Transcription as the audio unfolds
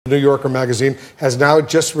New Yorker magazine, has now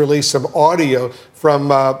just released some audio from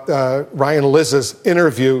Ryan Lizza's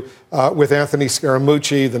interview with Anthony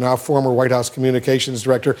Scaramucci, the now former White House communications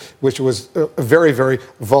director, which was very, very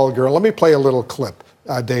vulgar. Let me play a little clip,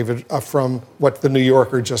 David, from what the New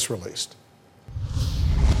Yorker just released.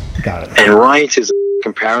 Got it. And Ryan's is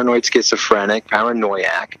a paranoid schizophrenic,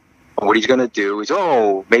 paranoiac. And what he's going to do is,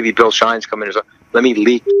 maybe Bill Shine's coming. Let me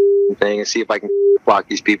leak the thing and see if I can block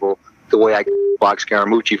these people the way I blocked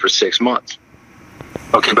Scaramucci for 6 months.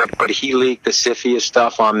 Okay, but he leaked the Sifia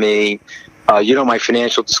stuff on me. My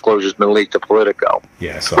financial disclosure's been leaked to Politico.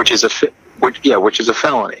 Yeah, which is a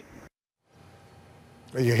felony.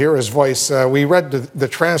 You hear his voice. We read the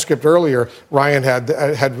transcript earlier. Ryan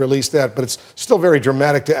had released that, but it's still very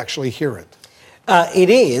dramatic to actually hear it. It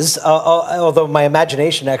is, although my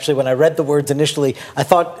imagination, actually, when I read the words initially, I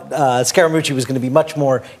thought Scaramucci was going to be much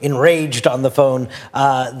more enraged on the phone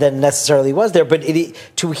than necessarily was there. But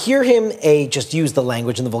to hear him, A, just use the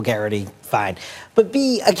language and the vulgarity, fine. But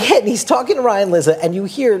B, again, he's talking to Ryan Lizza, and you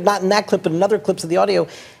hear, not in that clip, but in other clips of the audio,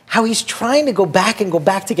 how he's trying to go back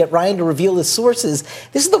to get Ryan to reveal his sources.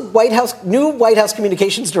 This is the new White House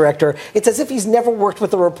communications director. It's as if he's never worked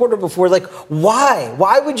with a reporter before. Like, why?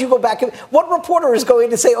 Why would you go back? What reporter is going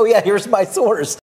to say, oh, yeah, here's my source?